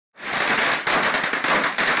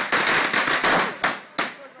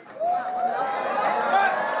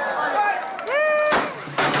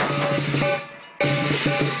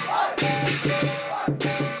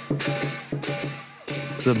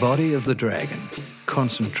The body of the dragon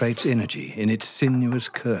concentrates energy in its sinuous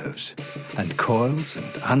curves and coils and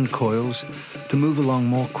uncoils to move along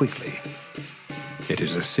more quickly. It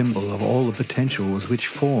is a symbol of all the potential with which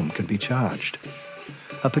form can be charged,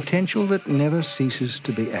 a potential that never ceases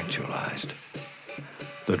to be actualized.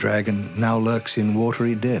 The dragon now lurks in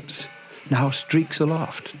watery depths, now streaks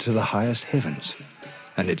aloft to the highest heavens,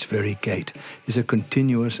 and its very gait is a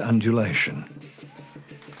continuous undulation.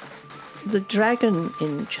 The dragon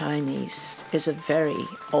in Chinese is a very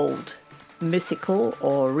old mythical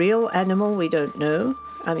or real animal, we don't know.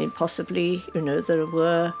 I mean, possibly, there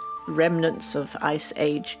were remnants of Ice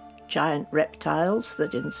Age giant reptiles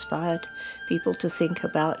that inspired people to think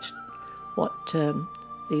about what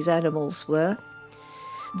these animals were.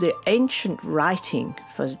 The ancient writing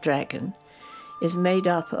for the dragon is made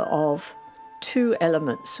up of two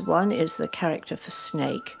elements. One is the character for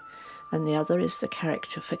snake, and the other is the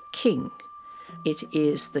character for king. It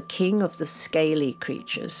is the king of the scaly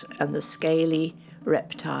creatures, and the scaly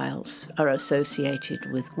reptiles are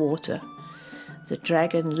associated with water. The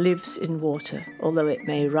dragon lives in water, although it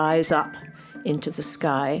may rise up into the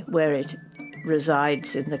sky where it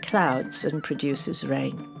resides in the clouds and produces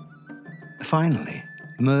rain. Finally,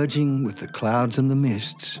 merging with the clouds and the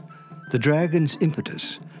mists, the dragon's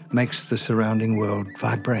impetus makes the surrounding world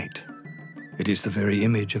vibrate. It is the very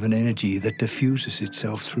image of an energy that diffuses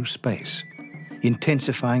itself through space,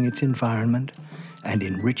 intensifying its environment and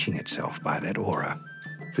enriching itself by that aura.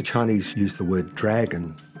 The Chinese use the word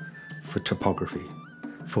dragon for topography,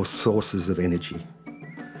 for sources of energy.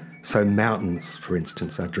 So mountains, for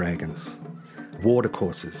instance, are dragons.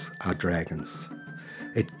 Watercourses are dragons.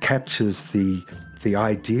 It captures the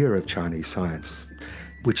idea of Chinese science,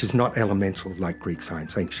 which is not elemental like Greek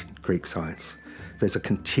science, ancient Greek science. There's a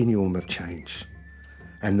continuum of change.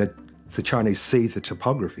 And the Chinese see the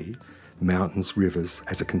topography, mountains, rivers,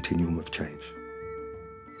 as a continuum of change.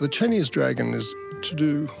 The Chinese dragon is to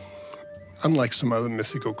do, unlike some other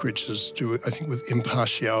mythical creatures, do, I think, with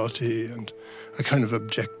impartiality and a kind of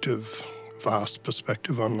objective, vast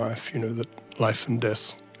perspective on life, that life and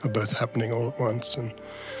death are both happening all at once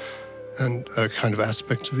and are kind of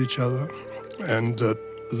aspects of each other. And that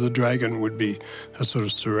the dragon would be a sort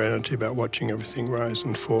of serenity about watching everything rise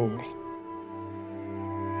and fall.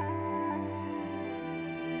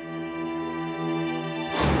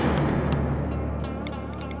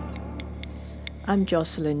 I'm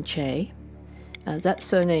Jocelyn Che. That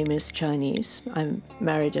surname is Chinese. I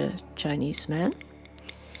married a Chinese man.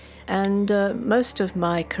 And most of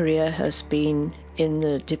my career has been in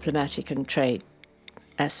the diplomatic and trade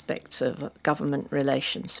aspects of government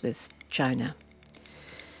relations with China.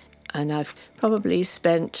 And I've probably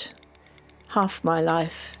spent half my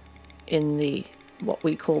life in what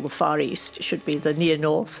we call the Far East. It should be the Near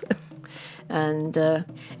North. And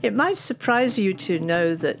it might surprise you to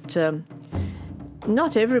know that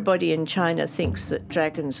not everybody in China thinks that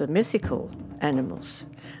dragons are mythical animals.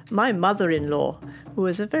 My mother-in-law, who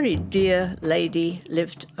was a very dear lady,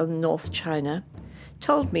 lived in North China,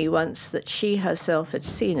 told me once that she herself had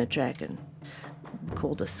seen a dragon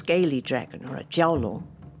called a scaly dragon or a jiaolong.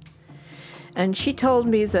 And she told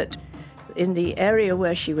me that in the area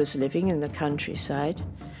where she was living in the countryside,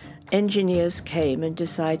 engineers came and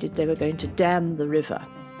decided they were going to dam the river.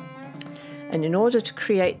 And in order to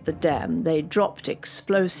create the dam, they dropped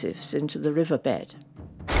explosives into the riverbed.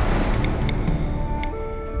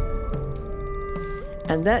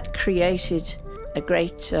 And that created a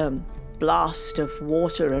great blast of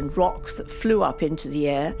water and rocks that flew up into the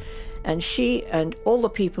air. And she and all the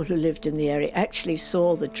people who lived in the area actually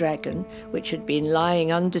saw the dragon, which had been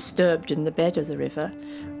lying undisturbed in the bed of the river,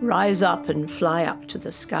 rise up and fly up to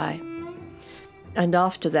the sky. And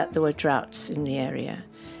after that, there were droughts in the area,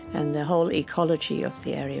 and the whole ecology of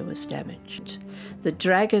the area was damaged. The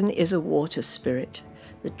dragon is a water spirit.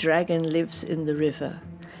 The dragon lives in the river,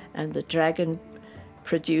 and the dragon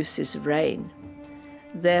produces rain.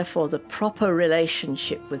 Therefore, the proper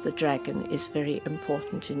relationship with the dragon is very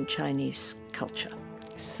important in Chinese culture.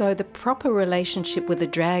 So the proper relationship with the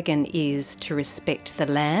dragon is to respect the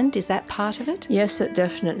land. Is that part of it? Yes, it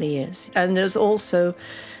definitely is. And there's also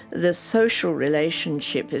the social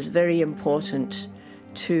relationship is very important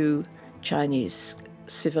to Chinese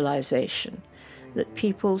civilization, that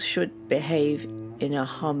people should behave in a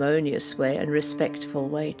harmonious way and respectful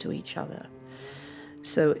way to each other.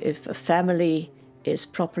 So if a family is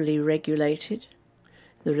properly regulated,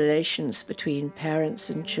 the relations between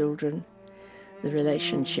parents and children, the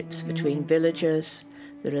relationships between villagers,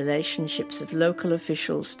 the relationships of local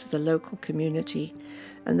officials to the local community,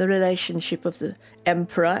 and the relationship of the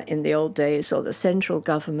emperor in the old days or the central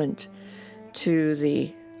government to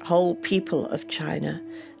the whole people of China,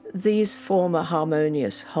 these form a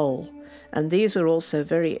harmonious whole. And these are also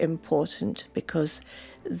very important because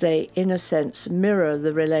they, in a sense, mirror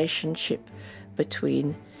the relationship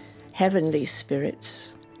between heavenly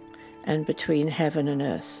spirits and between heaven and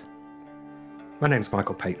earth. My name's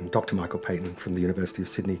Michael Payton, Dr. Michael Payton from the University of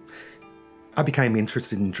Sydney. I became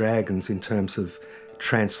interested in dragons in terms of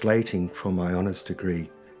translating from my honours degree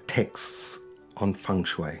texts on feng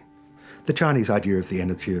shui, the Chinese idea of the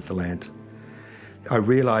energy of the land. I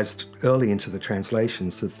realised early into the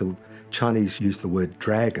translations that the Chinese use the word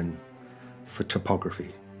dragon for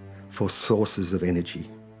topography, for sources of energy.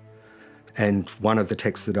 And one of the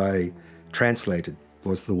texts that I translated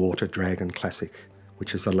was the Water Dragon Classic,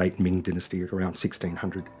 which is the late Ming dynasty around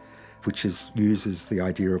 1600, which uses the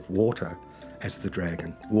idea of water as the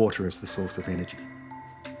dragon, water as the source of energy.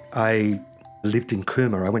 I lived in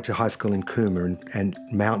Cooma. I went to high school in Cooma, and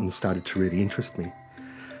mountains started to really interest me.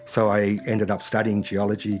 So I ended up studying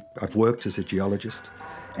geology. I've worked as a geologist.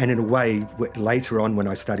 And in a way, later on when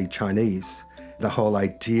I studied Chinese, the whole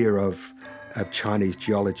idea of Chinese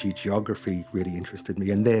geology, geography really interested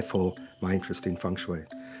me, and therefore my interest in feng shui.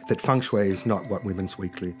 That feng shui is not what Women's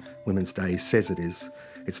Weekly, Women's Day says it is.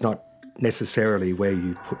 It's not necessarily where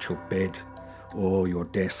you put your bed or your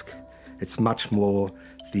desk. It's much more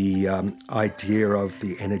the idea of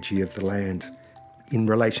the energy of the land in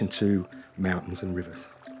relation to mountains and rivers.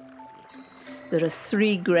 There are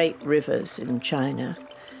 3 great rivers in China: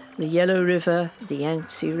 the Yellow River, the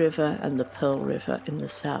Yangtze River, and the Pearl River in the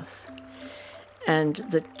south. And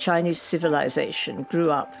the Chinese civilization grew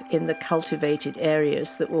up in the cultivated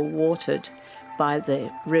areas that were watered by the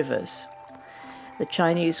rivers. The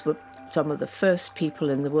Chinese were some of the first people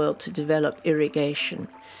in the world to develop irrigation,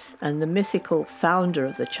 and the mythical founder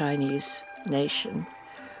of the Chinese nation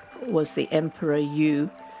was the Emperor Yu,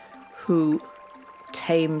 who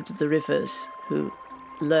tamed the rivers, who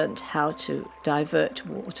learnt how to divert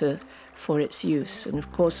water for its use. And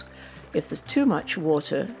of course, if there's too much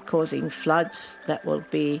water causing floods, that will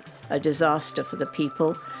be a disaster for the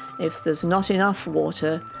people. If there's not enough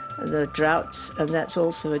water, there are droughts, and that's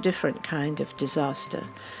also a different kind of disaster.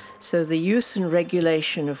 So the use and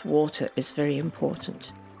regulation of water is very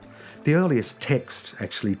important. The earliest text,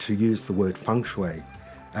 actually, to use the word feng shui,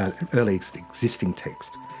 earliest existing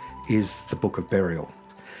text, is the Book of Burial.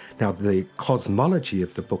 Now, the cosmology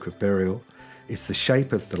of the Book of Burial is the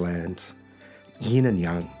shape of the land, yin and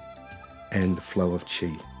yang, and the flow of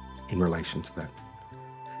qi in relation to that.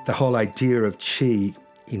 The whole idea of qi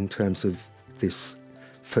in terms of this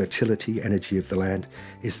fertility, energy of the land,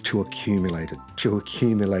 is to accumulate it, to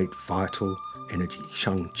accumulate vital energy,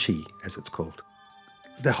 shang qi as it's called.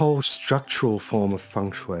 The whole structural form of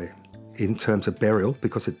feng shui in terms of burial,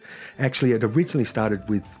 because it originally started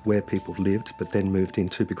with where people lived, but then moved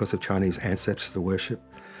into, because of Chinese ancestor worship,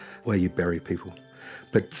 where you bury people.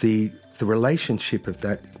 But the relationship of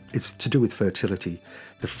that, it's to do with fertility.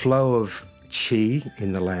 The flow of qi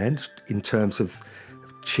in the land, in terms of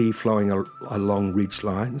qi flowing along ridge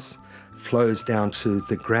lines, flows down to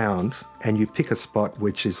the ground, and you pick a spot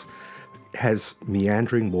which has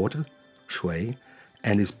meandering water, shui,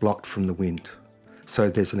 and is blocked from the wind. So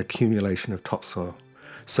there's an accumulation of topsoil.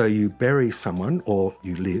 So you bury someone, or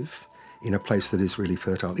you live in a place that is really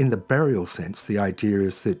fertile. In the burial sense, the idea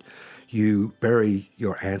is that you bury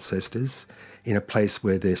your ancestors in a place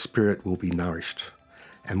where their spirit will be nourished.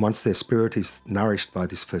 And once their spirit is nourished by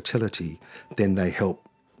this fertility, then they help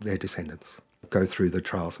their descendants go through the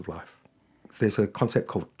trials of life. There's a concept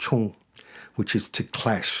called chung, which is to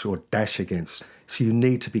clash or dash against. So you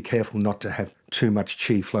need to be careful not to have too much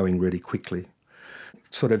qi flowing really quickly.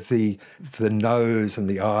 Sort of the nose and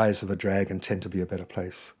the eyes of a dragon tend to be a better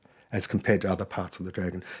place as compared to other parts of the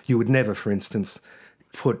dragon. You would never, for instance,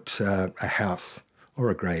 put a house or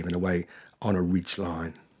a grave in a way on a ridge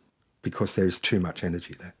line because there is too much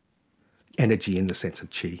energy there. Energy in the sense of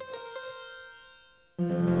qi.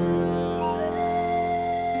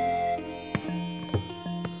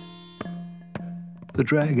 The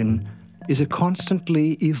dragon is a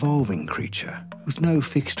constantly evolving creature with no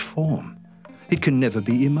fixed form. It can never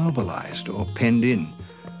be immobilized or penned in,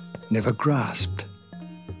 never grasped.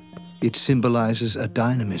 It symbolizes a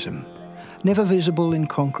dynamism, never visible in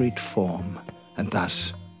concrete form, and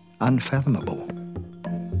thus unfathomable.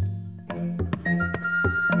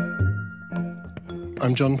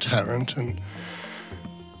 I'm John Tarrant, and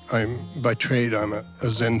by trade I'm a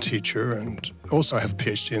Zen teacher, and also I have a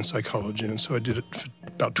PhD in psychology, and so I did it for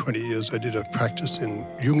about 20 years. I did a practice in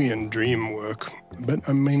Jungian dream work, but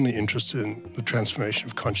I'm mainly interested in the transformation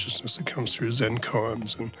of consciousness that comes through Zen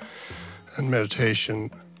koans and meditation.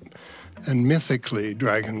 And mythically,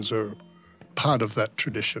 dragons are part of that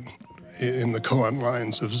tradition. In the koan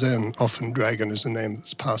lines of Zen, often dragon is a name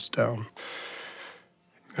that's passed down.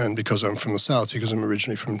 And because I'm from the south, because I'm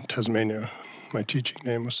originally from Tasmania, my teaching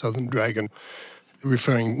name was Southern Dragon,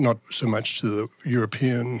 referring not so much to the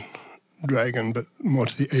European dragon, but more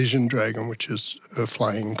to the Asian dragon, which is a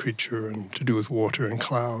flying creature and to do with water and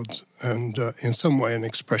clouds, and in some way an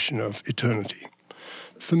expression of eternity.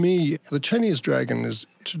 For me, the Chinese dragon is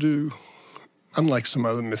to do, unlike some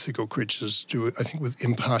other mythical creatures, do I think with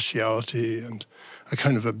impartiality and a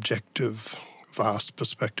kind of objective, vast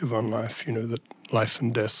perspective on life, that life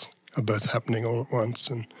and death are both happening all at once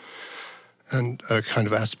and are kind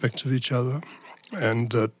of aspects of each other,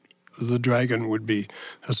 and that the dragon would be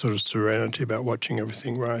a sort of serenity about watching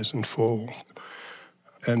everything rise and fall.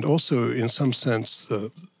 And also, in some sense,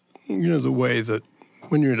 the way that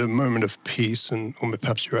when you're at a moment of peace or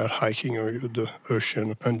perhaps you're out hiking or you're at the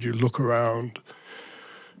ocean and you look around,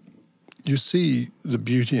 you see the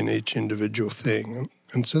beauty in each individual thing.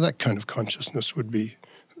 And so that kind of consciousness would be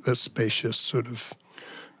that spacious, sort of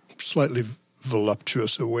slightly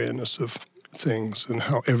voluptuous awareness of things and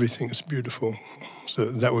how everything is beautiful. So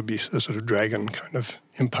that would be a sort of dragon kind of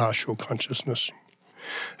impartial consciousness.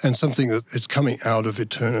 And something that is coming out of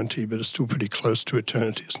eternity, but is still pretty close to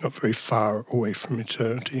eternity. It's not very far away from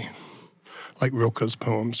eternity. Like Rilke's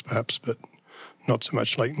poems, perhaps, but not so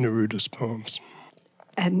much like Neruda's poems.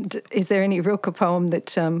 And is there any Rilke poem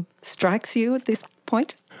that strikes you at this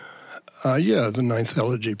point? Yeah, the Ninth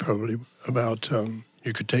Elegy, probably, about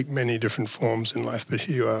you could take many different forms in life, but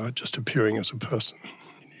here you are just appearing as a person.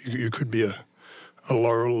 You could be a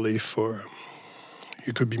laurel leaf, or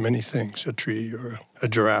you could be many things, a tree or a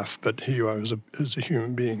giraffe, but here you are as a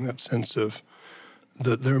human being, that sense of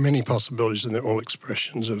that there are many possibilities and they're all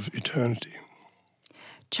expressions of eternity.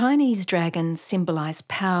 Chinese dragons symbolise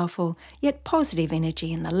powerful yet positive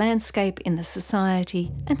energy in the landscape, in the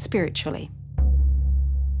society and spiritually.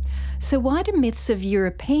 So why do myths of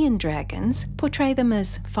European dragons portray them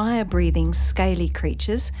as fire-breathing, scaly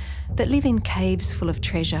creatures that live in caves full of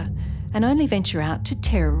treasure and only venture out to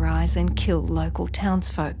terrorise and kill local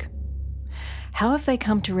townsfolk? How have they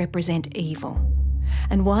come to represent evil?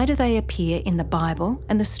 And why do they appear in the Bible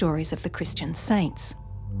and the stories of the Christian saints?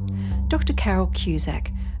 Dr. Carol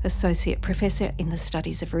Cusack, Associate Professor in the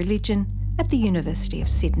Studies of Religion at the University of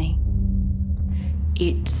Sydney.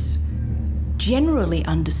 It's generally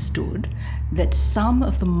understood that some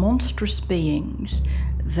of the monstrous beings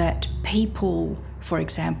that people, for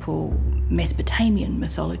example, Mesopotamian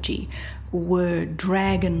mythology, were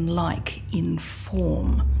dragon-like in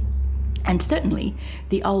form. And certainly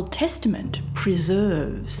the Old Testament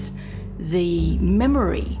preserves the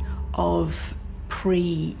memory of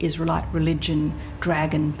pre-Israelite religion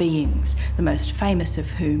dragon beings, the most famous of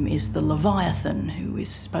whom is the Leviathan, who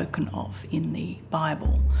is spoken of in the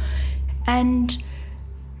Bible. And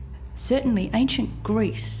certainly ancient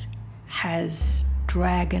Greece has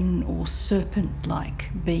dragon or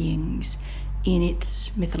serpent-like beings in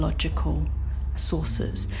its mythological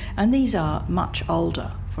sources. And these are much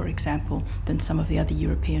older, for example, than some of the other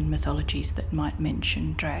European mythologies that might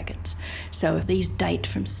mention dragons. So these date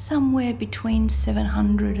from somewhere between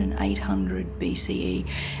 700 and 800 BCE,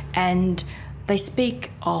 and they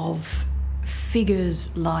speak of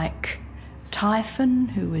figures like Typhon,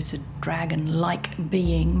 who is a dragon-like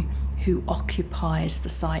being who occupies the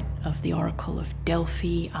site of the Oracle of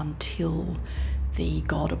Delphi until the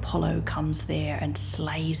god Apollo comes there and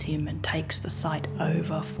slays him and takes the site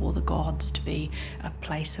over for the gods to be a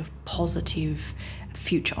place of positive,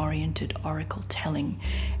 future-oriented oracle telling.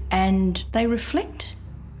 And they reflect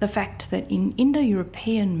the fact that in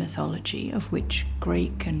Indo-European mythology, of which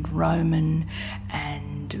Greek and Roman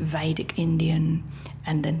and Vedic Indian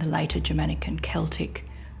and then the later Germanic and Celtic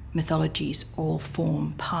mythologies all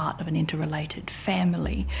form part of an interrelated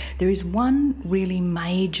family, there is one really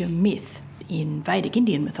major myth in Vedic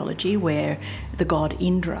Indian mythology where the god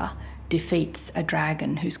Indra defeats a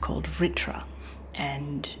dragon who's called Vritra.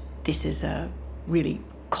 And this is a really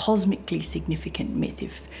cosmically significant myth.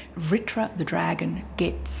 If Vritra, the dragon,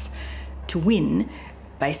 gets to win,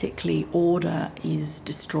 basically order is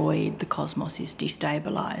destroyed, the cosmos is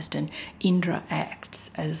destabilised, and Indra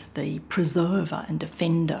acts as the preserver and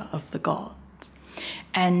defender of the gods.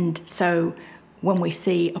 And so when we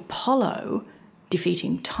see Apollo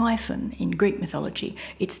defeating Typhon in Greek mythology,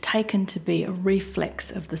 it's taken to be a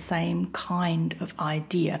reflex of the same kind of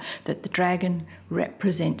idea, that the dragon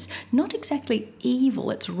represents not exactly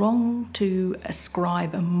evil, it's wrong to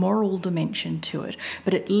ascribe a moral dimension to it,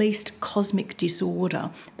 but at least cosmic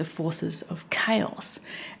disorder, the forces of chaos.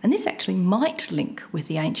 And this actually might link with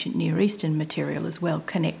the ancient Near Eastern material as well,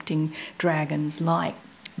 connecting dragons like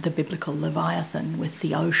the biblical Leviathan with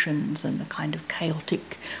the oceans and the kind of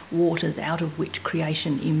chaotic waters out of which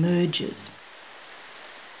creation emerges.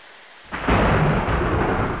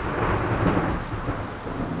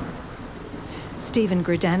 Stephen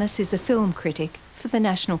Gridanis is a film critic for the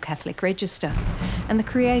National Catholic Register and the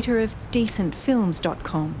creator of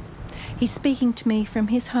decentfilms.com. He's speaking to me from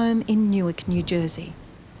his home in Newark, New Jersey.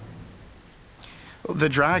 The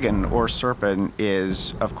dragon or serpent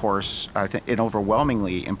is, of course, I think, an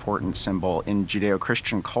overwhelmingly important symbol in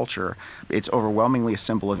Judeo-Christian culture. It's overwhelmingly a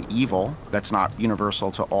symbol of evil. That's not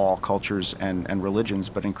universal to all cultures and religions,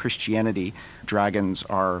 but in Christianity, dragons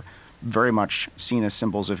are very much seen as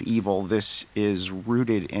symbols of evil. This is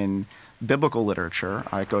rooted in biblical literature.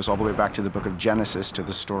 It goes all the way back to the book of Genesis, to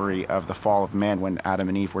the story of the fall of man when Adam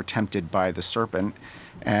and Eve were tempted by the serpent.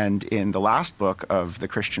 And in the last book of the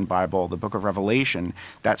Christian Bible, the book of Revelation,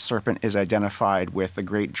 that serpent is identified with the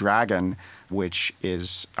great dragon, which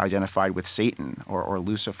is identified with Satan or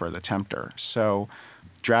Lucifer, the tempter. So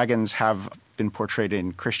dragons have been portrayed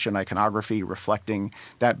in Christian iconography, reflecting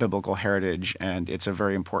that biblical heritage, and it's a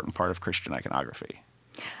very important part of Christian iconography.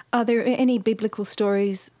 Are there any biblical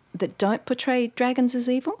stories that don't portray dragons as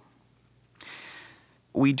evil?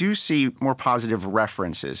 We do see more positive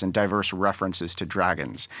references and diverse references to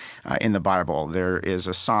dragons in the Bible. There is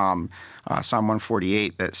a psalm, Psalm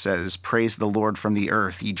 148, that says, "Praise the Lord from the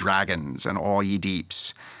earth, ye dragons, and all ye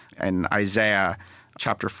deeps." And Isaiah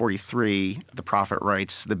chapter 43, the prophet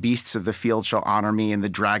writes, "The beasts of the field shall honor me, and the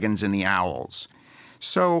dragons and the owls."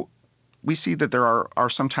 So we see that there are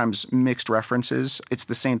sometimes mixed references. It's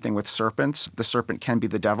the same thing with serpents. The serpent can be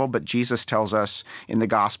the devil, but Jesus tells us in the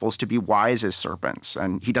Gospels to be wise as serpents,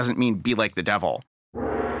 and he doesn't mean be like the devil.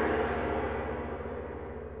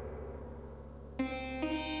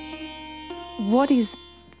 What is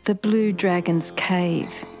the Blue Dragon's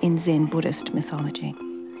Cave in Zen Buddhist mythology?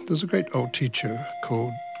 There's a great old teacher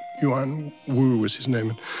called Yuan Wu was his name.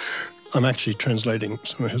 And I'm actually translating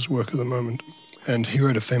some of his work at the moment. And he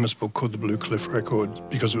wrote a famous book called The Blue Cliff Record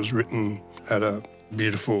because it was written at a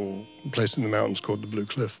beautiful place in the mountains called the Blue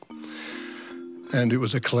Cliff. And it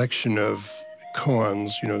was a collection of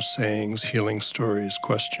koans, sayings, healing stories,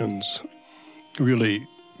 questions, really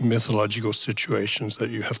mythological situations that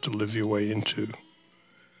you have to live your way into.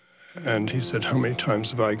 And he said, "How many times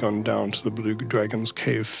have I gone down to the Blue Dragon's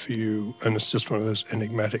Cave for you?" And it's just one of those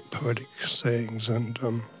enigmatic, poetic sayings. And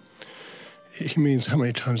he means, how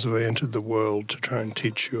many times have I entered the world to try and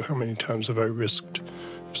teach you? How many times have I risked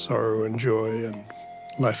sorrow and joy and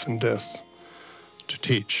life and death to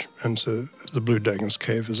teach? And so the Blue Dragon's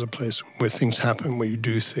Cave is a place where things happen, where you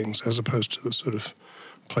do things, as opposed to the sort of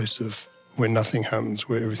place of where nothing happens,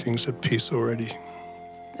 where everything's at peace already.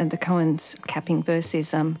 And the koan's capping verse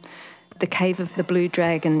is, "The cave of the blue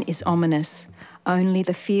dragon is ominous. Only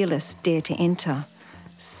the fearless dare to enter."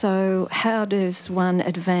 So how does one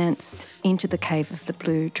advance into the cave of the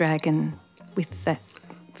blue dragon with that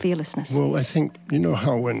fearlessness? Well, I think,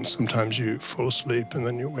 how when sometimes you fall asleep and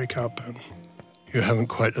then you wake up and you haven't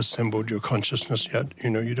quite assembled your consciousness yet.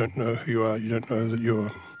 You don't know who you are. You don't know that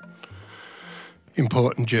you're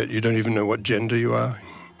important yet. You don't even know what gender you are.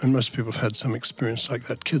 And most people have had some experience like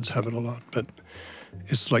that. Kids have it a lot, but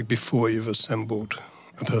it's like before you've assembled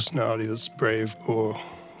a personality that's brave or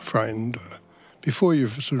frightened, before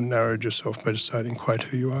you've sort of narrowed yourself by deciding quite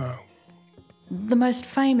who you are. The most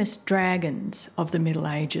famous dragons of the Middle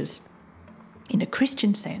Ages, in a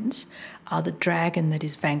Christian sense, are the dragon that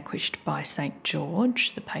is vanquished by St.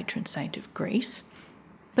 George, the patron saint of Greece,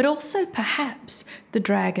 but also perhaps the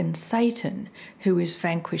dragon Satan, who is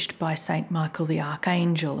vanquished by St. Michael the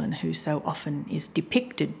Archangel and who so often is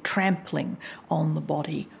depicted trampling on the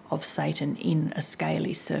body of Satan in a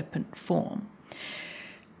scaly serpent form.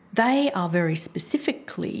 They are very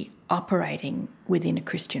specifically operating within a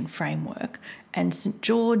Christian framework, and St.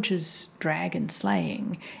 George's dragon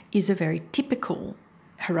slaying is a very typical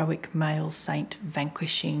heroic male saint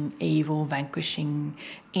vanquishing evil, vanquishing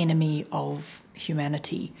enemy of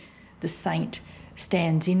humanity. The saint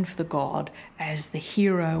stands in for the god as the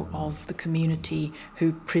hero of the community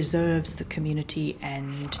who preserves the community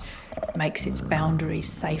and makes its boundaries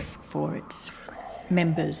safe for its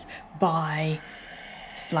members by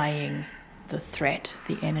slaying the threat,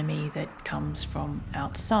 the enemy that comes from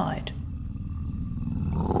outside.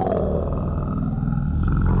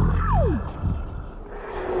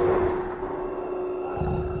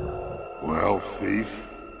 Well, thief,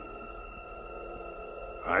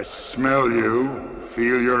 I smell you,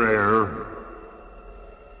 feel your air,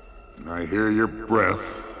 and I hear your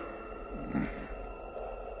breath.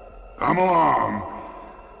 Come along.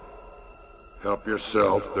 Help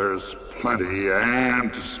yourself, there's plenty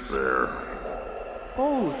and to spare.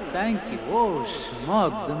 Oh, thank you. Oh,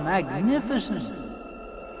 Smug the Magnificent.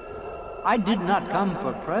 I did not come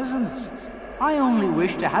for presents. I only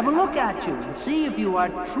wish to have a look at you and see if you are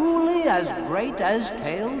truly as great as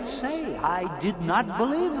tales say. I did not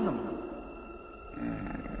believe them.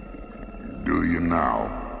 Do you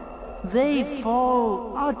now? They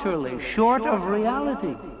fall utterly short of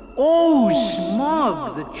reality. Oh,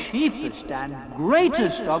 Smug, the chiefest and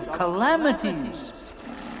greatest of calamities.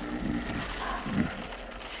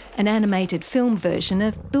 An animated film version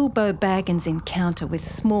of Bilbo Baggins' encounter with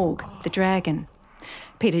Smaug, the dragon.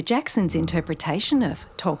 Peter Jackson's interpretation of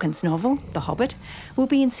Tolkien's novel, The Hobbit, will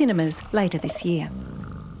be in cinemas later this year.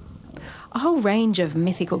 A whole range of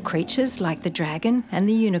mythical creatures like the dragon and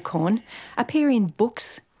the unicorn appear in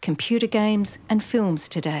books, computer games and films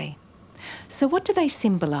today. So what do they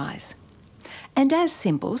symbolise? And as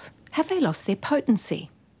symbols, have they lost their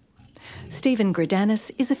potency? Stephen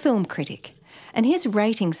Gradanis is a film critic, and his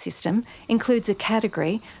rating system includes a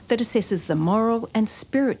category that assesses the moral and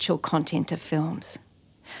spiritual content of films.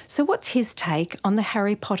 So what's his take on the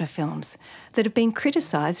Harry Potter films that have been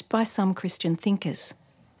criticised by some Christian thinkers?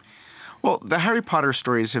 Well, the Harry Potter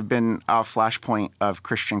stories have been a flashpoint of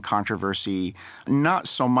Christian controversy, not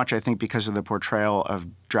so much, I think, because of the portrayal of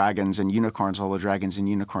dragons and unicorns, although dragons and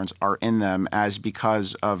unicorns are in them, as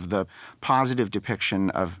because of the positive depiction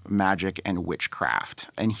of magic and witchcraft.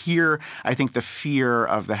 And here, I think the fear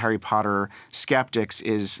of the Harry Potter skeptics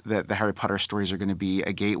is that the Harry Potter stories are going to be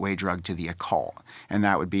a gateway drug to the occult. And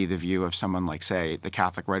that would be the view of someone like, say, the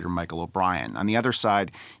Catholic writer Michael O'Brien. On the other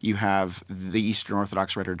side, you have the Eastern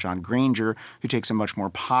Orthodox writer John Granger, who takes a much more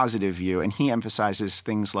positive view, and he emphasizes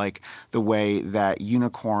things like the way that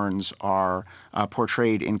unicorns are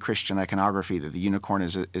portrayed in Christian iconography, that the unicorn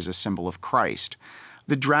is a symbol of Christ.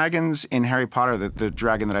 The dragons in Harry Potter, the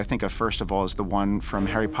dragon that I think of first of all is the one from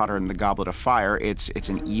Harry Potter and the Goblet of Fire. It's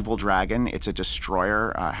an evil dragon. It's a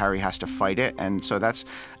destroyer. Harry has to fight it. And so that's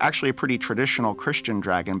actually a pretty traditional Christian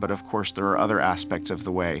dragon. But of course, there are other aspects of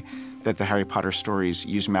the way that the Harry Potter stories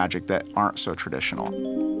use magic that aren't so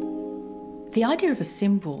traditional. The idea of a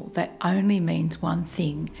symbol that only means one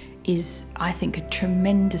thing is, I think, a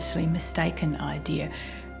tremendously mistaken idea,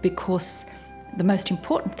 because the most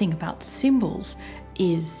important thing about symbols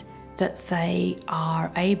is that they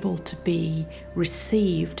are able to be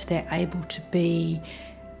received, they're able to be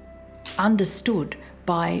understood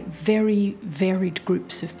by very varied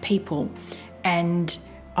groups of people, and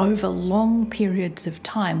over long periods of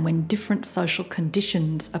time when different social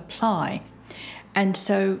conditions apply. And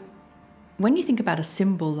so when you think about a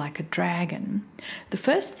symbol like a dragon, the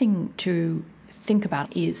first thing to think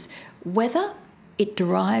about is whether it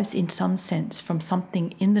derives in some sense from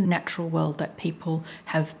something in the natural world that people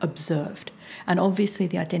have observed. And obviously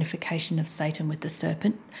the identification of Satan with the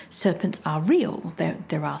serpent, serpents are real.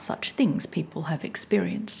 There are such things, people have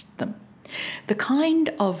experienced them. The kind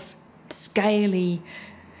of scaly,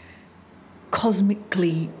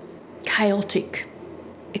 cosmically chaotic,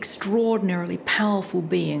 extraordinarily powerful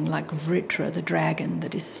being like Vritra, the dragon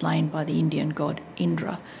that is slain by the Indian god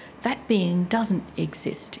Indra, that being doesn't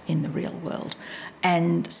exist in the real world.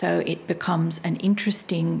 And so it becomes an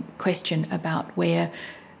interesting question about where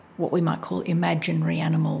what we might call imaginary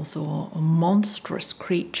animals or monstrous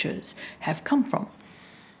creatures have come from.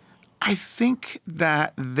 I think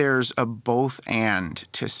that there's a both and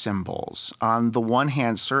to symbols. On the one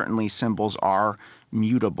hand, certainly symbols are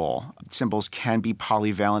mutable. Symbols can be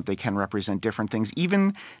polyvalent. They can represent different things.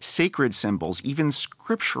 Even sacred symbols, even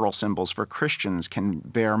scriptural symbols for Christians can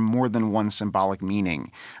bear more than one symbolic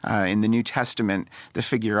meaning. In the New Testament, the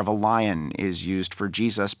figure of a lion is used for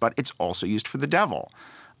Jesus, but it's also used for the devil.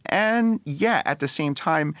 And yet, at the same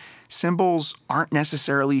time, symbols aren't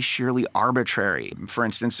necessarily sheerly arbitrary. For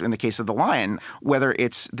instance, in the case of the lion, whether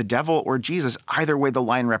it's the devil or Jesus, either way the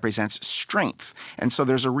lion represents strength. And so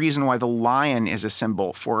there's a reason why the lion is a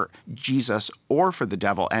symbol for Jesus or for the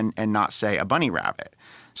devil and not, say, a bunny rabbit.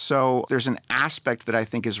 So there's an aspect that I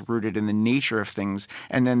think is rooted in the nature of things,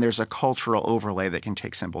 and then there's a cultural overlay that can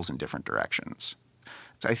take symbols in different directions.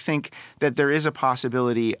 So I think that there is a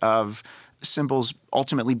possibility of symbols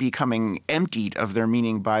ultimately becoming emptied of their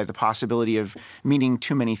meaning by the possibility of meaning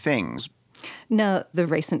too many things. Now, the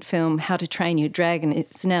recent film How to Train Your Dragon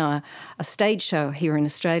is now a stage show here in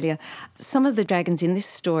Australia. Some of the dragons in this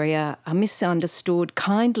story are misunderstood,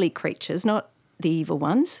 kindly creatures, not the evil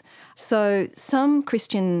ones. So some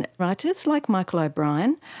Christian writers, like Michael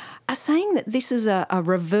O'Brien, are saying that this is a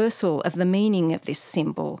reversal of the meaning of this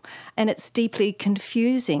symbol, and it's deeply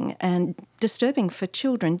confusing and disturbing for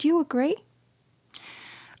children. Do you agree?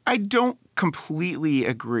 I don't completely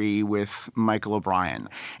agree with Michael O'Brien,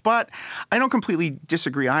 but I don't completely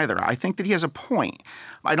disagree either. I think that he has a point.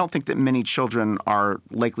 I don't think that many children are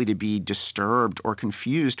likely to be disturbed or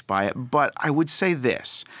confused by it, but I would say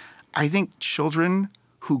this. I think children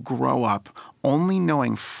who grow up only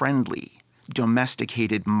knowing friendly,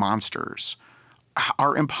 domesticated monsters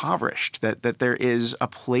are impoverished, that there is a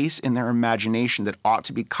place in their imagination that ought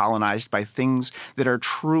to be colonized by things that are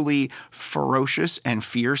truly ferocious and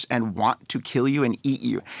fierce and want to kill you and eat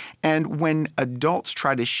you. And when adults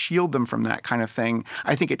try to shield them from that kind of thing,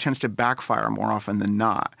 I think it tends to backfire more often than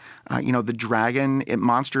not. The dragon,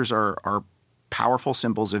 monsters are powerful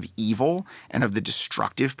symbols of evil and of the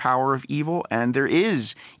destructive power of evil. And there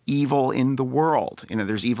is evil in the world.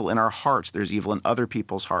 There's evil in our hearts. There's evil in other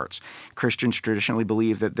people's hearts. Christians traditionally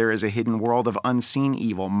believe that there is a hidden world of unseen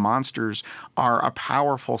evil. Monsters are a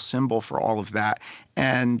powerful symbol for all of that.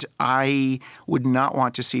 And I would not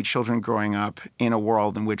want to see children growing up in a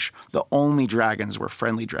world in which the only dragons were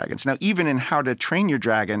friendly dragons. Now, even in How to Train Your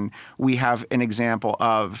Dragon, we have an example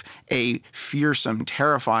of a fearsome,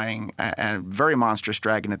 terrifying, and very monstrous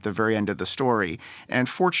dragon at the very end of the story. And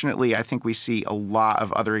fortunately, I think we see a lot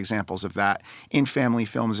of other examples of that in family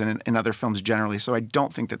films and in other films generally. So I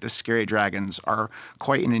don't think that the scary dragons are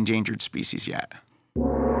quite an endangered species yet.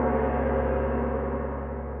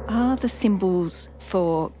 Are the symbols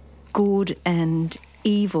for good and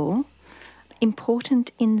evil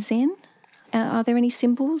important in Zen? Are there any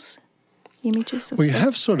symbols, images? We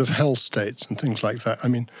have sort of hell states and things like that. I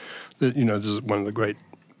mean, this is one of the great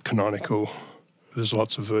canonical, there's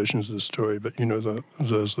lots of versions of the story, but,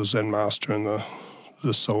 there's the Zen master and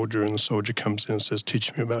the soldier, and the soldier comes in and says,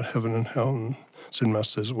 teach me about heaven and hell. And Zen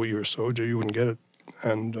master says, well, you're a soldier, you wouldn't get it.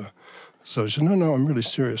 And so she said, no, I'm really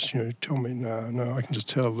serious. Tell me. No, I can just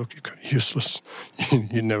tell. Look, you're kind of useless.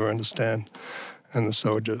 You never understand. And the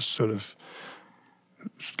soldier sort of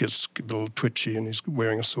gets a little twitchy, and he's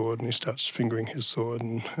wearing a sword, and he starts fingering his sword.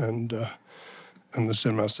 And the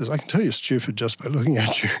Zen master says, I can tell you're stupid just by looking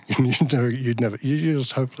at you. You're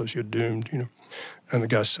just hopeless. You're doomed. And the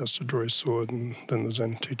guy starts to draw his sword, and then the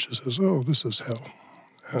Zen teacher says, oh, this is hell.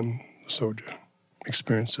 And the soldier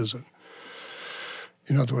experiences it.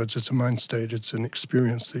 In other words, it's a mind state, it's an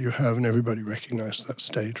experience that you have, and everybody recognizes that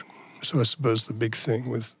state. So I suppose the big thing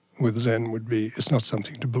with Zen would be, it's not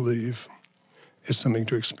something to believe, it's something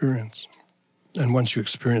to experience. And once you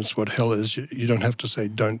experience what hell is, you don't have to say,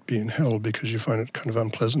 don't be in hell, because you find it kind of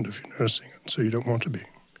unpleasant if you're noticing it, so you don't want to be.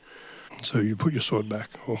 So you put your sword back,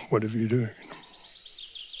 or whatever you do.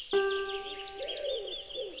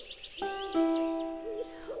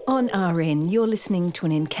 On RN, you're listening to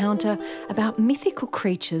an encounter about mythical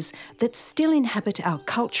creatures that still inhabit our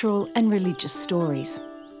cultural and religious stories.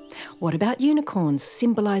 What about unicorns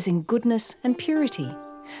symbolising goodness and purity?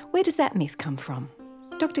 Where does that myth come from?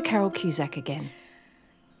 Dr. Carol Cusack again.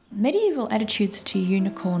 Medieval attitudes to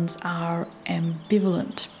unicorns are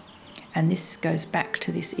ambivalent, and this goes back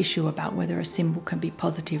to this issue about whether a symbol can be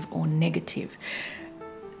positive or negative.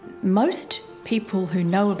 Most people who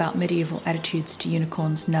know about medieval attitudes to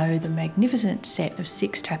unicorns know the magnificent set of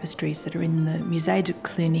 6 tapestries that are in the Musée de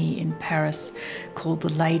Cluny in Paris called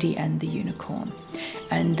The Lady and the Unicorn.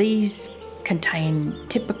 And these contain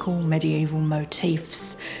typical medieval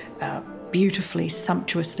motifs, beautifully,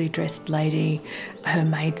 sumptuously dressed lady, her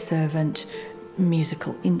maidservant,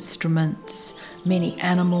 musical instruments, many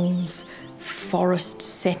animals, forest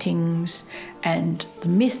settings, and the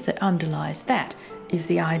myth that underlies that is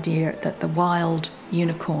the idea that the wild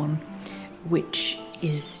unicorn, which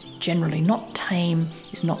is generally not tame,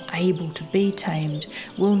 is not able to be tamed,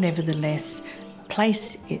 will nevertheless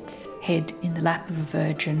place its head in the lap of a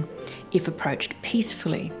virgin if approached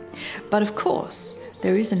peacefully. But of course,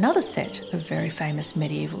 there is another set of very famous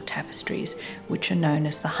medieval tapestries which are known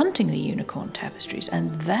as the Hunting the Unicorn tapestries,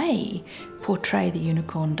 and they portray the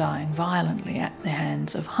unicorn dying violently at the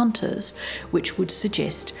hands of hunters, which would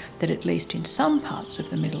suggest that at least in some parts of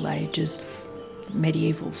the Middle Ages,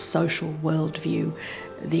 medieval social worldview,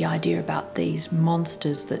 the idea about these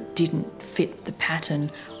monsters that didn't fit the pattern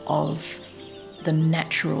of the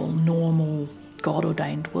natural, normal,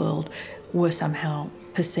 God-ordained world were somehow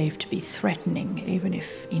perceived to be threatening, even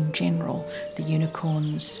if in general the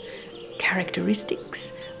unicorn's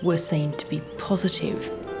characteristics were seen to be positive.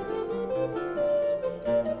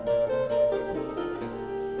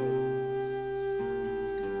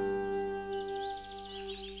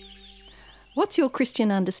 What's your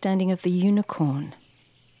Christian understanding of the unicorn?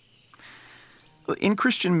 In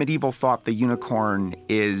Christian medieval thought, the unicorn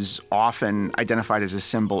is often identified as a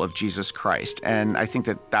symbol of Jesus Christ. And I think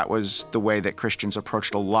that was the way that Christians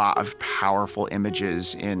approached a lot of powerful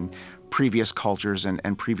images in previous cultures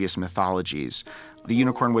and previous mythologies. The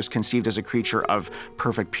unicorn was conceived as a creature of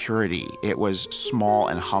perfect purity. It was small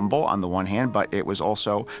and humble on the one hand, but it was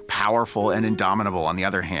also powerful and indomitable on the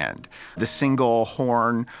other hand. The single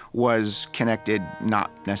horn was connected,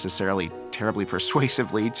 not necessarily terribly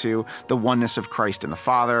persuasively, to the oneness of Christ and the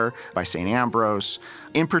Father by St. Ambrose.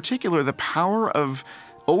 In particular, the power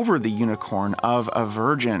over the unicorn of a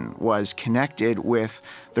virgin was connected with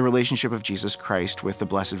the relationship of Jesus Christ with the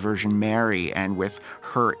Blessed Virgin Mary and with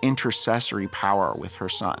her intercessory power with her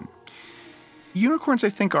son. Unicorns, I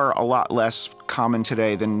think, are a lot less common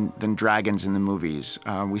today than dragons in the movies.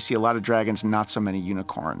 We see a lot of dragons, not so many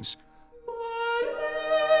unicorns.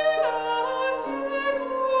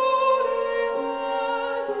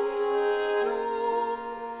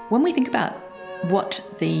 When we think about what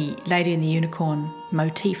the Lady and the Unicorn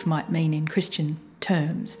motif might mean in Christian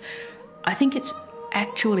terms, I think it's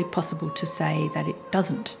actually possible to say that it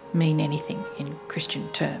doesn't mean anything in Christian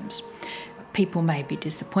terms. People may be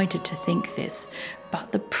disappointed to think this,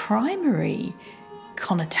 but the primary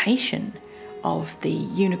connotation of the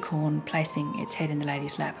unicorn placing its head in the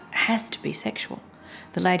lady's lap has to be sexual.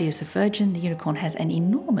 The lady is a virgin, the unicorn has an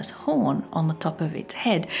enormous horn on the top of its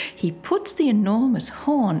head. He puts the enormous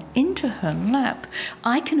horn into her lap.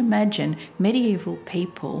 I can imagine medieval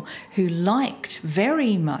people who liked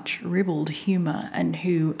very much ribald humour and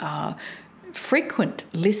who are frequent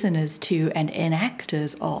listeners to and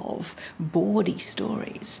enactors of bawdy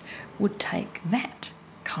stories would take that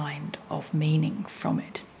kind of meaning from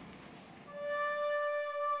it.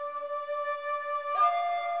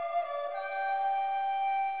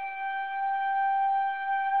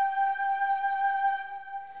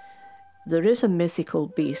 There is a mythical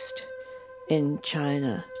beast in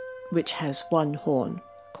China which has one horn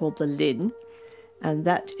called the lin, and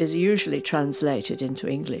that is usually translated into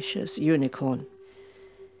English as unicorn.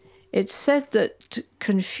 It's said that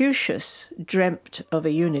Confucius dreamt of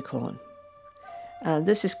a unicorn, and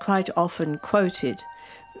this is quite often quoted,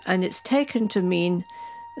 and it's taken to mean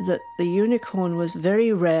that the unicorn was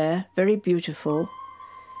very rare, very beautiful,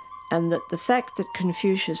 and that the fact that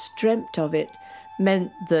Confucius dreamt of it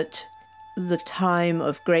meant that the time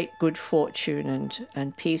of great good fortune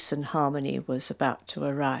and peace and harmony was about to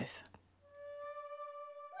arrive.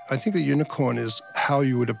 I think the unicorn is how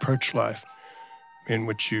you would approach life, in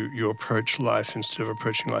which you approach life instead of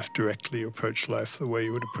approaching life directly. You approach life the way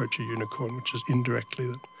you would approach a unicorn, which is indirectly.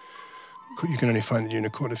 That you can only find the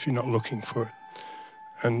unicorn if you're not looking for it.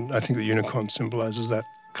 And I think the unicorn symbolizes that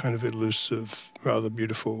kind of elusive, rather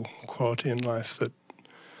beautiful quality in life that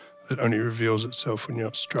only reveals itself when you're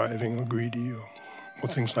not striving or greedy or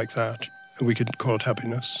things like that. We could call it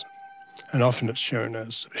happiness. And often it's shown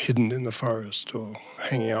as hidden in the forest or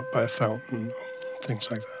hanging out by a fountain or things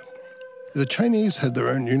like that. The Chinese had their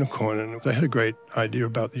own unicorn, and they had a great idea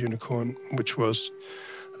about the unicorn, which was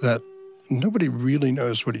that nobody really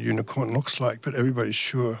knows what a unicorn looks like, but everybody's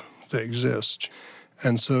sure they exist.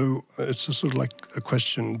 And so it's a sort of like a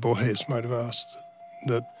question Borges might have asked,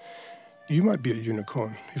 that you might be a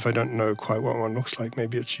unicorn. If I don't know quite what one looks like,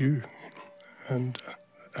 maybe it's you. And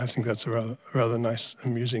I think that's a rather nice,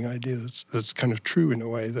 amusing idea that's kind of true in a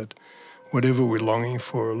way, that whatever we're longing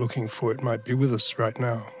for or looking for, it might be with us right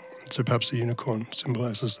now. So perhaps the unicorn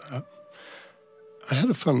symbolizes that. I had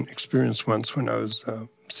a fun experience once when I was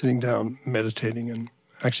sitting down meditating, and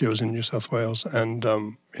actually I was in New South Wales and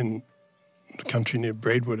in the country near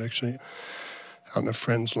Braidwood, actually, out in a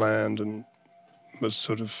friend's land, and was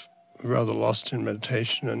sort of rather lost in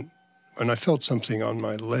meditation, and I felt something on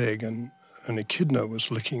my leg, and an echidna was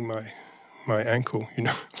licking my ankle,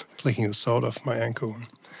 licking the salt off my ankle. And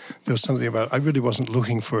there was something about it. I really wasn't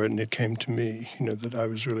looking for it, and it came to me, that I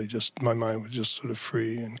was really my mind was just sort of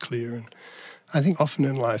free and clear. And I think often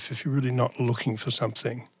in life, if you're really not looking for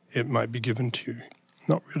something, it might be given to you.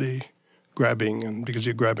 Not really grabbing, and because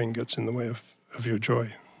your grabbing gets in the way of your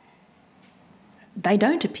joy. They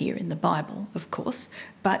don't appear in the Bible, of course,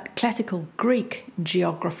 but classical Greek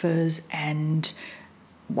geographers and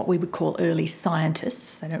what we would call early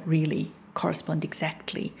scientists, they don't really correspond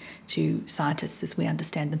exactly to scientists as we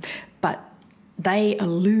understand them, but they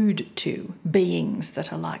allude to beings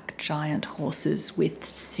that are like giant horses with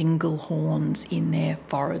single horns in their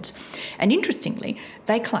foreheads. And interestingly,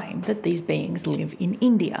 they claim that these beings live in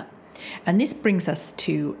India. And this brings us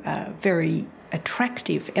to a very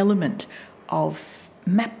attractive element of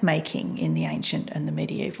map making in the ancient and the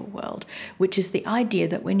medieval world, which is the idea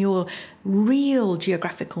that when your real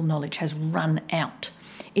geographical knowledge has run out,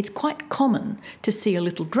 it's quite common to see a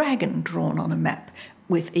little dragon drawn on a map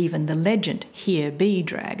with even the legend, "Here be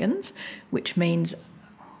dragons," which means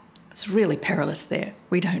it's really perilous there.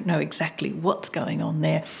 We don't know exactly what's going on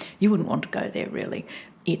there. You wouldn't want to go there, really.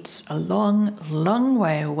 It's a long, long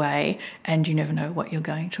way away, and you never know what you're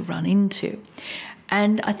going to run into.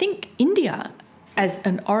 And I think India, as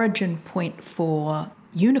an origin point for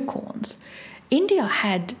unicorns, India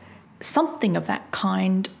had something of that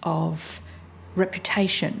kind of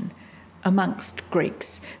reputation amongst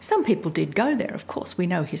Greeks. Some people did go there, of course. We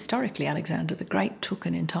know historically Alexander the Great took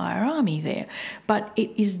an entire army there, but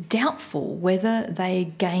it is doubtful whether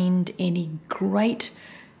they gained any great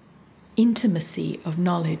intimacy of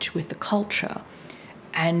knowledge with the culture,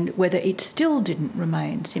 and whether it still didn't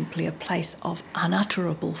remain simply a place of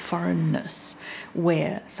unutterable foreignness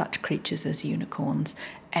where such creatures as unicorns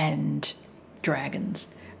and dragons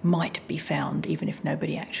might be found, even if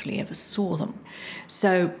nobody actually ever saw them.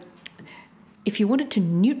 So if you wanted to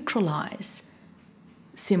neutralise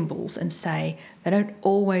symbols and say they don't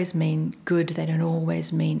always mean good, they don't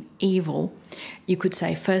always mean evil, you could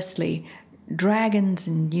say, firstly, dragons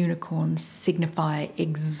and unicorns signify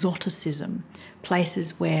exoticism,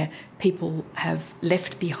 places where people have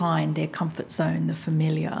left behind their comfort zone, the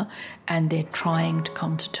familiar, and they're trying to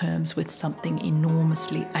come to terms with something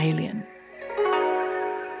enormously alien.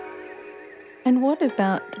 And what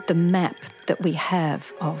about the map that we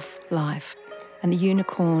have of life? And the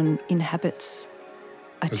unicorn inhabits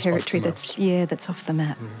a territory that's off the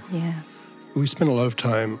map. Yeah. We spend a lot of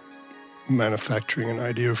time manufacturing an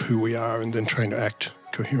idea of who we are and then trying to act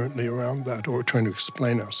coherently around that, or trying to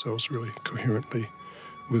explain ourselves really coherently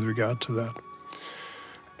with regard to that.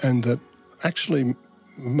 And that actually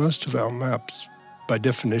most of our maps, by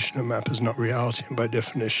definition, a map is not reality, and by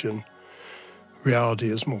definition, reality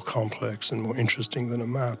is more complex and more interesting than a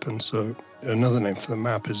map. And so another name for the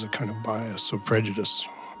map is a kind of bias or prejudice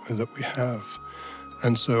that we have.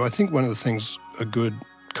 And so I think one of the things a good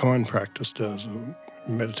koan practice does, or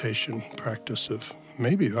meditation practice of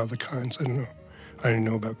maybe other kinds, I don't know. I don't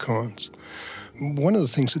know about koans. One of the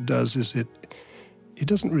things it does is it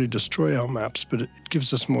doesn't really destroy our maps, but it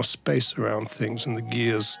gives us more space around things and the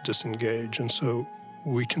gears disengage. And so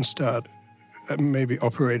we can start maybe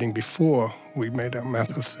operating before we made our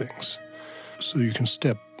map of things. So you can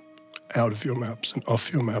step out of your maps and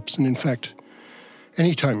off your maps. And in fact,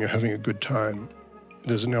 anytime you're having a good time,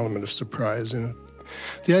 there's an element of surprise in it.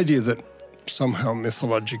 The idea that somehow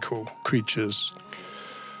mythological creatures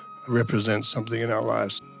represent something in our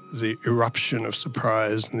lives, the eruption of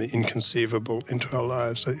surprise and the inconceivable into our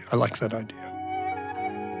lives, I like that idea.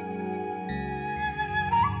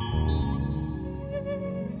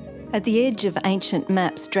 At the edge of ancient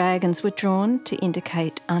maps, dragons were drawn to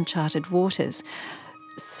indicate uncharted waters.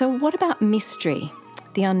 So what about mystery,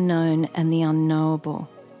 the unknown and the unknowable,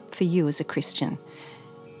 for you as a Christian?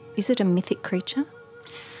 Is it a mythic creature?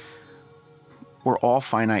 We're all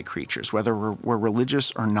finite creatures. Whether we're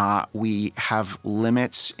religious or not, we have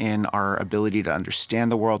limits in our ability to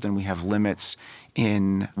understand the world, and we have limits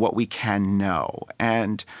in what we can know.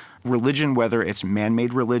 And religion, whether it's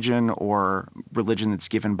man-made religion or religion that's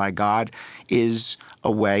given by God, is a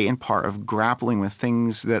way in part of grappling with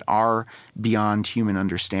things that are beyond human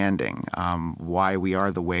understanding, why we are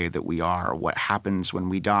the way that we are, what happens when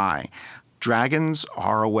we die. Dragons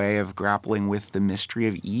are a way of grappling with the mystery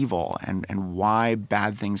of evil and why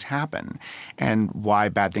bad things happen, and why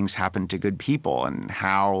bad things happen to good people, and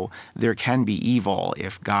how there can be evil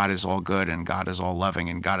if God is all good and God is all loving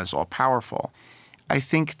and God is all powerful. I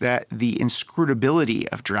think that the inscrutability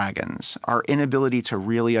of dragons, our inability to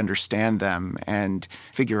really understand them and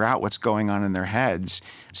figure out what's going on in their heads,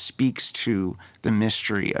 speaks to the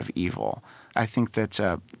mystery of evil. I think that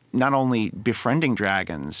not only befriending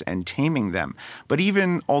dragons and taming them, but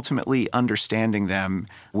even ultimately understanding them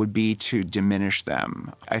would be to diminish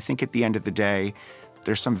them. I think at the end of the day,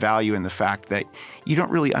 there's some value in the fact that you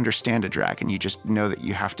don't really understand a dragon. You just know that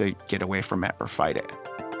you have to get away from it or fight it.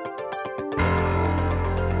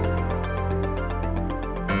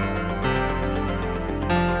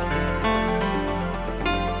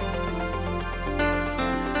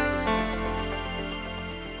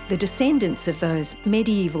 The descendants of those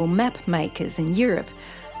medieval map makers in Europe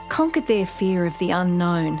conquered their fear of the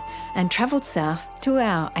unknown and travelled south to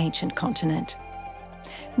our ancient continent.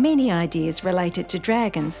 Many ideas related to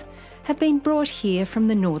dragons have been brought here from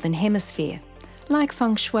the Northern Hemisphere, like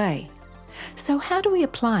feng shui. So how do we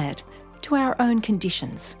apply it to our own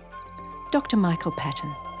conditions? Dr. Michael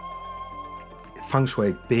Patton. Feng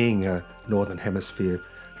shui being a Northern Hemisphere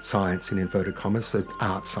science, in inverted commas, an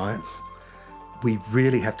art science, we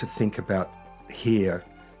really have to think about here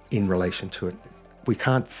in relation to it. We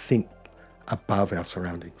can't think above our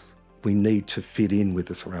surroundings. We need to fit in with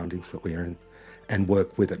the surroundings that we are in and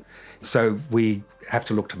work with it. So we have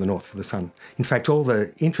to look to the north for the sun. In fact,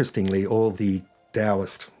 interestingly, all the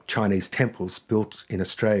Taoist Chinese temples built in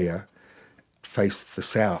Australia faced the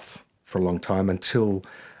south for a long time until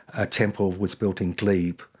a temple was built in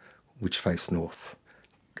Glebe, which faced north.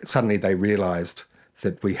 Suddenly they realised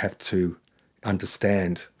that we have to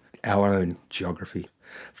understand our own geography.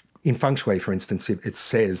 In feng shui, for instance, it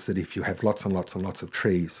says that if you have lots and lots and lots of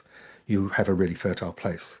trees, you have a really fertile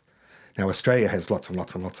place. Now, Australia has lots and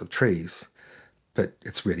lots and lots of trees, but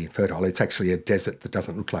it's really infertile. It's actually a desert that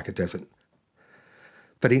doesn't look like a desert.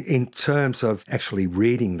 But in terms of actually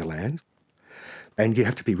reading the land, and you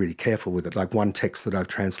have to be really careful with it. Like one text that I've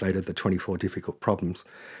translated, the 24 Difficult Problems,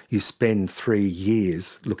 you spend 3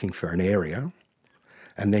 years looking for an area,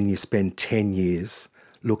 and then you spend 10 years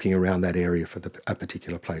looking around that area for a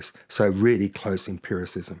particular place. So really close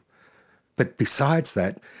empiricism. But besides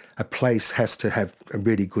that, a place has to have a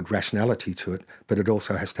really good rationality to it, but it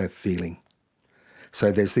also has to have feeling.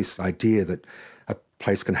 So there's this idea that a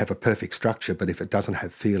place can have a perfect structure, but if it doesn't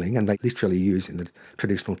have feeling, and they literally use in the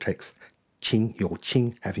traditional text, qing, your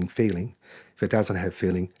qing, having feeling, if it doesn't have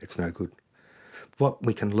feeling, it's no good. What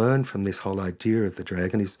we can learn from this whole idea of the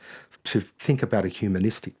dragon is to think about a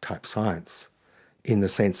humanistic type science in the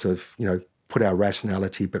sense of, put our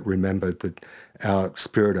rationality, but remember that our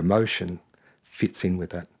spirit emotion fits in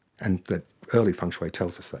with that. And that early feng shui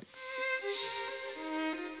tells us that.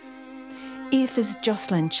 If, as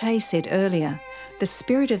Jocelyn Che said earlier, the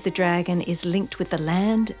spirit of the dragon is linked with the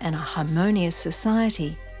land and a harmonious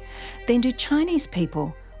society, then do Chinese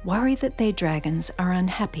people worry that their dragons are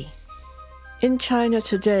unhappy? In China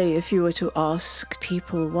today, if you were to ask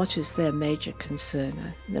people what is their major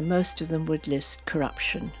concern, then most of them would list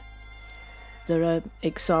corruption. There are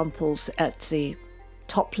examples at the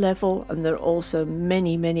top level, and there are also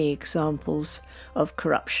many, many examples of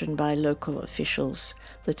corruption by local officials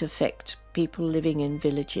that affect people living in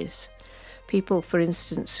villages. People, for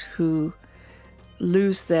instance, who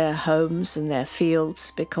lose their homes and their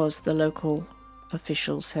fields because the local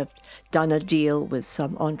officials have done a deal with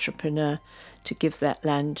some entrepreneur to give that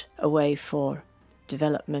land away for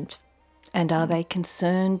development. And are they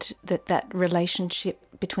concerned that that relationship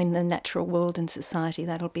between the natural world and society,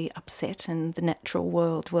 that'll be upset and the natural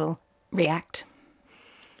world will react?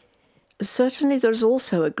 Certainly there's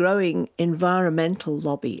also a growing environmental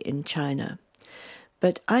lobby in China.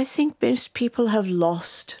 But I think most people have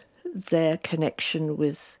lost their connection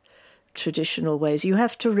with traditional ways. You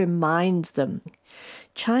have to remind them.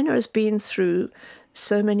 China has been through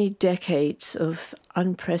so many decades of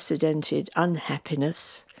unprecedented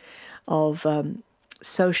unhappiness, of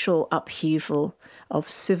social upheaval, of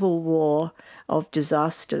civil war, of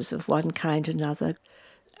disasters of one kind or another,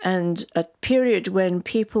 and a period when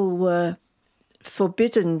people were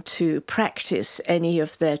forbidden to practice any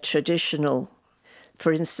of their traditional,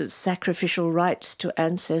 for instance, sacrificial rites to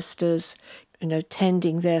ancestors,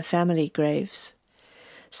 tending their family graves.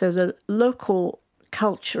 So the local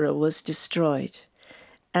culture was destroyed.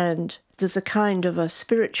 And there's a kind of a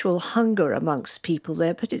spiritual hunger amongst people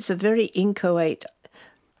there, but it's a very inchoate,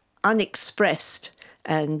 unexpressed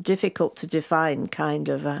and difficult to define kind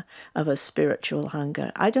of a spiritual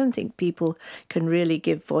hunger. I don't think people can really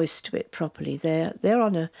give voice to it properly. They're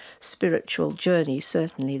on a spiritual journey,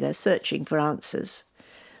 certainly. They're searching for answers,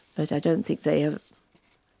 but I don't think they have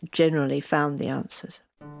generally found the answers.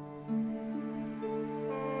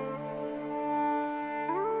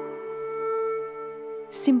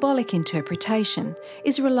 Symbolic interpretation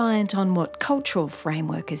is reliant on what cultural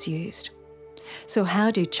framework is used. So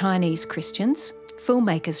how do Chinese Christians,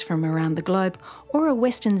 filmmakers from around the globe, or a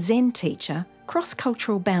Western Zen teacher cross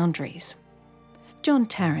cultural boundaries? John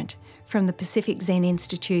Tarrant from the Pacific Zen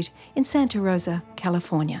Institute in Santa Rosa,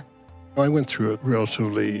 California. I went through a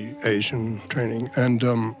relatively Asian training, and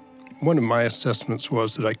one of my assessments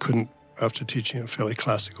was that I couldn't, after teaching a fairly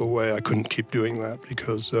classical way, I couldn't keep doing that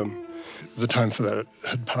because the time for that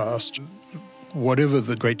had passed. Whatever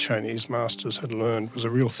the great Chinese masters had learned was a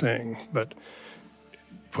real thing, but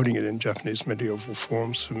putting it in Japanese medieval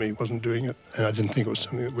forms for me wasn't doing it, and I didn't think it was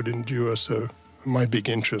something that would endure, so my big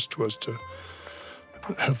interest was to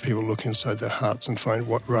have people look inside their hearts and find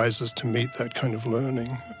what rises to meet that kind of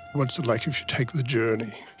learning. What's it like if you take the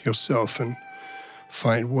journey yourself and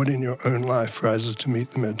find what in your own life rises to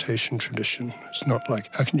meet the meditation tradition? It's not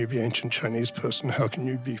like, how can you be an ancient Chinese person? How can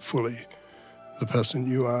you be fully the person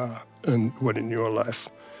you are? And what in your life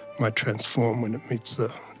might transform when it meets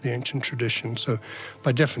the ancient tradition. So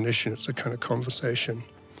by definition, it's a kind of conversation.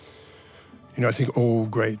 You know, I think all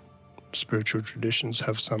great spiritual traditions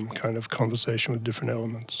have some kind of conversation with different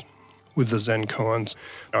elements. With the Zen koans,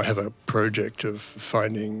 I have a project of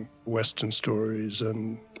finding Western stories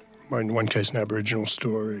and, in one case, an Aboriginal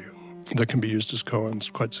story that can be used as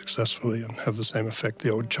koans quite successfully and have the same effect the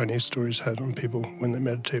old Chinese stories had on people when they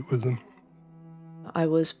meditate with them. I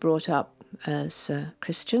was brought up as a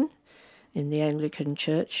Christian in the Anglican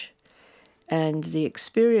Church, and the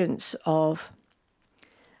experience of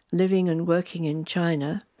living and working in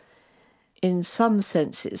China, in some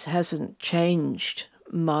senses, hasn't changed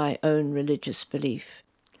my own religious belief.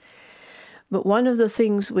 But one of the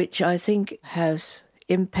things which I think has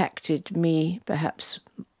impacted me perhaps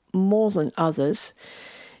more than others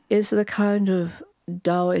is the kind of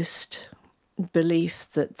Taoist belief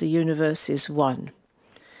that the universe is one.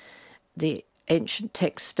 The ancient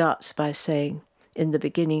text starts by saying, in the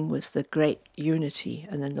beginning was the great unity,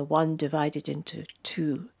 and then the one divided into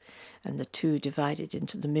two, and the two divided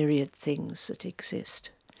into the myriad things that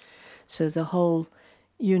exist. So the whole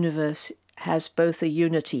universe has both a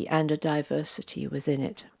unity and a diversity within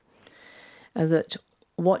it. And that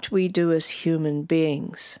what we do as human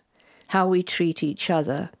beings, how we treat each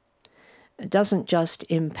other, doesn't just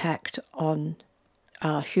impact on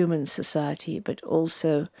our human society, but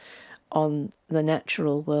also on the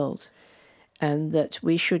natural world, and that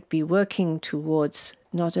we should be working towards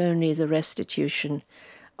not only the restitution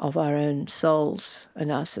of our own souls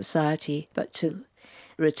and our society, but to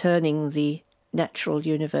returning the natural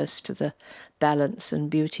universe to the balance and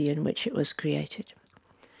beauty in which it was created.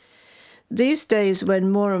 These days,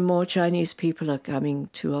 when more and more Chinese people are coming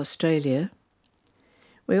to Australia,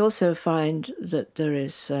 we also find that there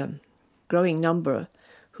is a growing number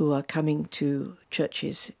who are coming to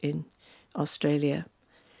churches in Australia.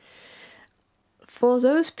 For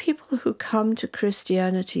those people who come to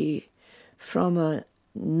Christianity from a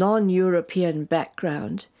non-European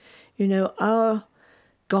background, you know, our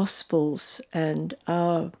Gospels and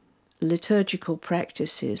our liturgical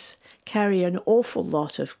practices carry an awful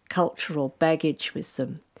lot of cultural baggage with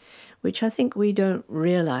them, which I think we don't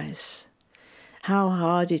realize how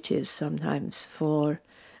hard it is sometimes for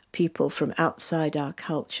people from outside our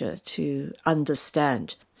culture to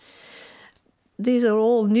understand. These are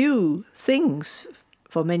all new things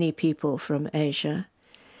for many people from Asia,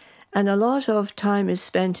 and a lot of time is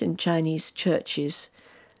spent in Chinese churches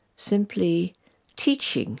simply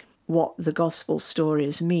teaching what the gospel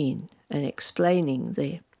stories mean and explaining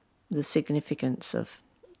the significance of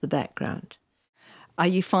the background. Are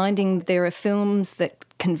you finding there are films that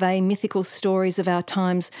convey mythical stories of our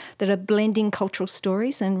times that are blending cultural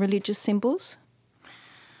stories and religious symbols?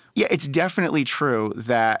 Yeah, it's definitely true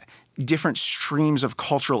that different streams of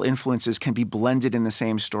cultural influences can be blended in the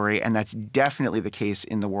same story, and that's definitely the case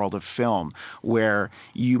in the world of film, where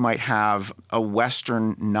you might have a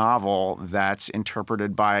Western novel that's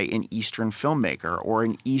interpreted by an Eastern filmmaker or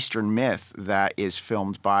an Eastern myth that is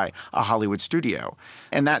filmed by a Hollywood studio.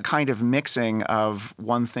 And that kind of mixing of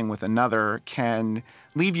one thing with another can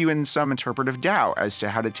leave you in some interpretive doubt as to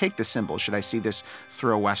how to take the symbol. Should I see this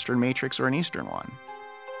through a Western matrix or an Eastern one?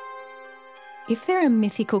 If there are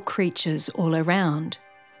mythical creatures all around,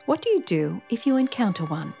 what do you do if you encounter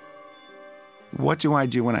one? What do I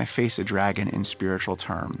do when I face a dragon in spiritual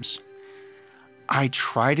terms? I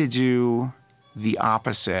try to do the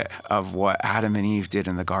opposite of what Adam and Eve did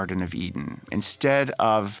in the Garden of Eden. Instead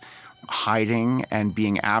of hiding and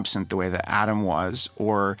being absent the way that Adam was,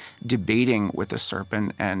 or debating with the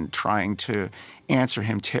serpent and trying to answer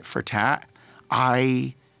him tit for tat,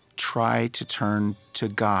 I try to turn to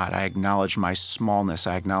God. I acknowledge my smallness.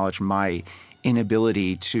 I acknowledge my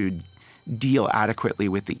inability to deal adequately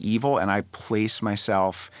with the evil, and I place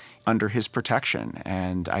myself under his protection,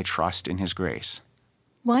 and I trust in his grace.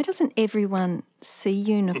 Why doesn't everyone see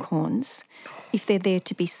unicorns if they're there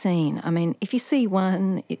to be seen? I mean, if you see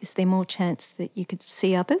one, is there more chance that you could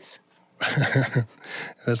see others?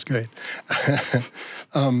 That's great.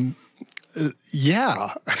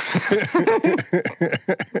 Yeah.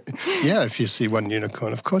 Yeah, if you see one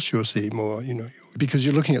unicorn, of course you'll see more, because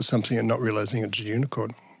you're looking at something and not realizing it's a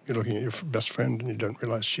unicorn. You're looking at your best friend and you don't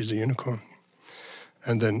realize she's a unicorn.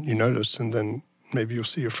 And then you notice, and then maybe you'll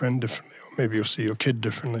see your friend differently, or maybe you'll see your kid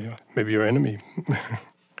differently, or maybe your enemy.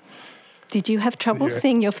 Did you have trouble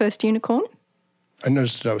seeing your first unicorn? I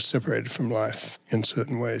noticed that I was separated from life in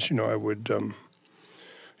certain ways. I would,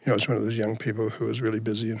 I was one of those young people who was really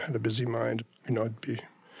busy and had a busy mind. I'd be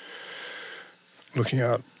looking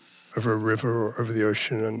out over a river or over the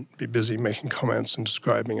ocean and be busy making comments and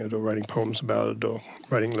describing it, or writing poems about it, or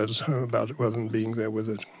writing letters home about it rather than being there with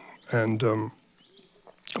it. And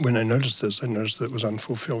when I noticed this, I noticed that it was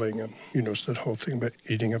unfulfilling. And it's that whole thing about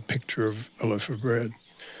eating a picture of a loaf of bread.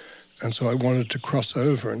 And so I wanted to cross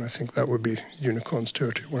over, and I think that would be unicorn's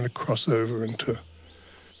territory. I wanted to cross over into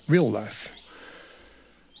real life.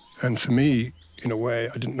 And for me, in a way,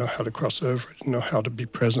 I didn't know how to cross over. I didn't know how to be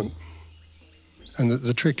present. And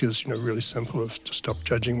the trick is, really simple, of to stop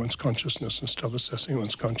judging one's consciousness and stop assessing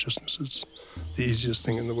one's consciousness. It's the easiest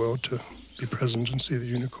thing in the world to be present and see the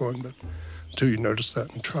unicorn, but until you notice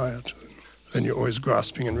that and try it, then you're always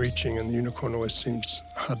grasping and reaching, and the unicorn always seems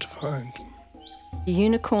hard to find.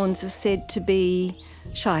 Unicorns are said to be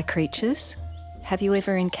shy creatures. Have you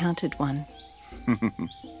ever encountered one?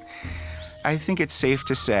 I think it's safe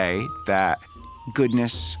to say that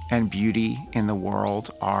goodness and beauty in the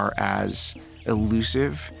world are as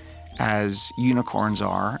elusive as unicorns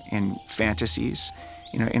are in fantasies.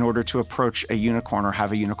 In order to approach a unicorn or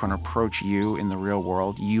have a unicorn approach you in the real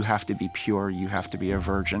world, you have to be pure, you have to be a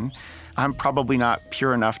virgin. I'm probably not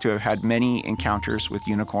pure enough to have had many encounters with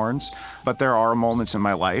unicorns, but there are moments in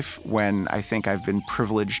my life when I think I've been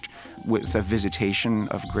privileged with a visitation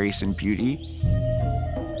of grace and beauty.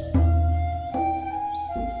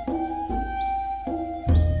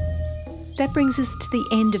 That brings us to the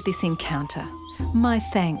end of this encounter. My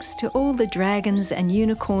thanks to all the dragons and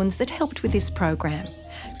unicorns that helped with this program.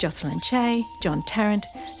 Jocelyn Che, John Tarrant,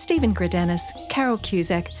 Stephen Gradanis, Carol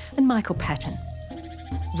Cusack and Michael Patton.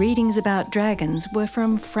 Readings about dragons were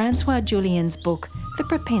from Francois Julien's book, The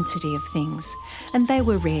Propensity of Things, and they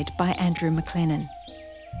were read by Andrew McLennan.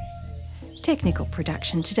 Technical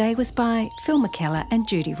production today was by Phil McKellar and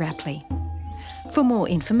Judy Rapley. For more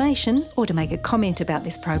information or to make a comment about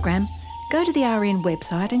this program, go to the RN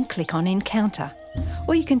website and click on Encounter,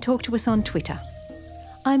 or you can talk to us on Twitter.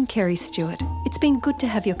 I'm Kerry Stewart. It's been good to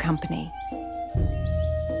have your company.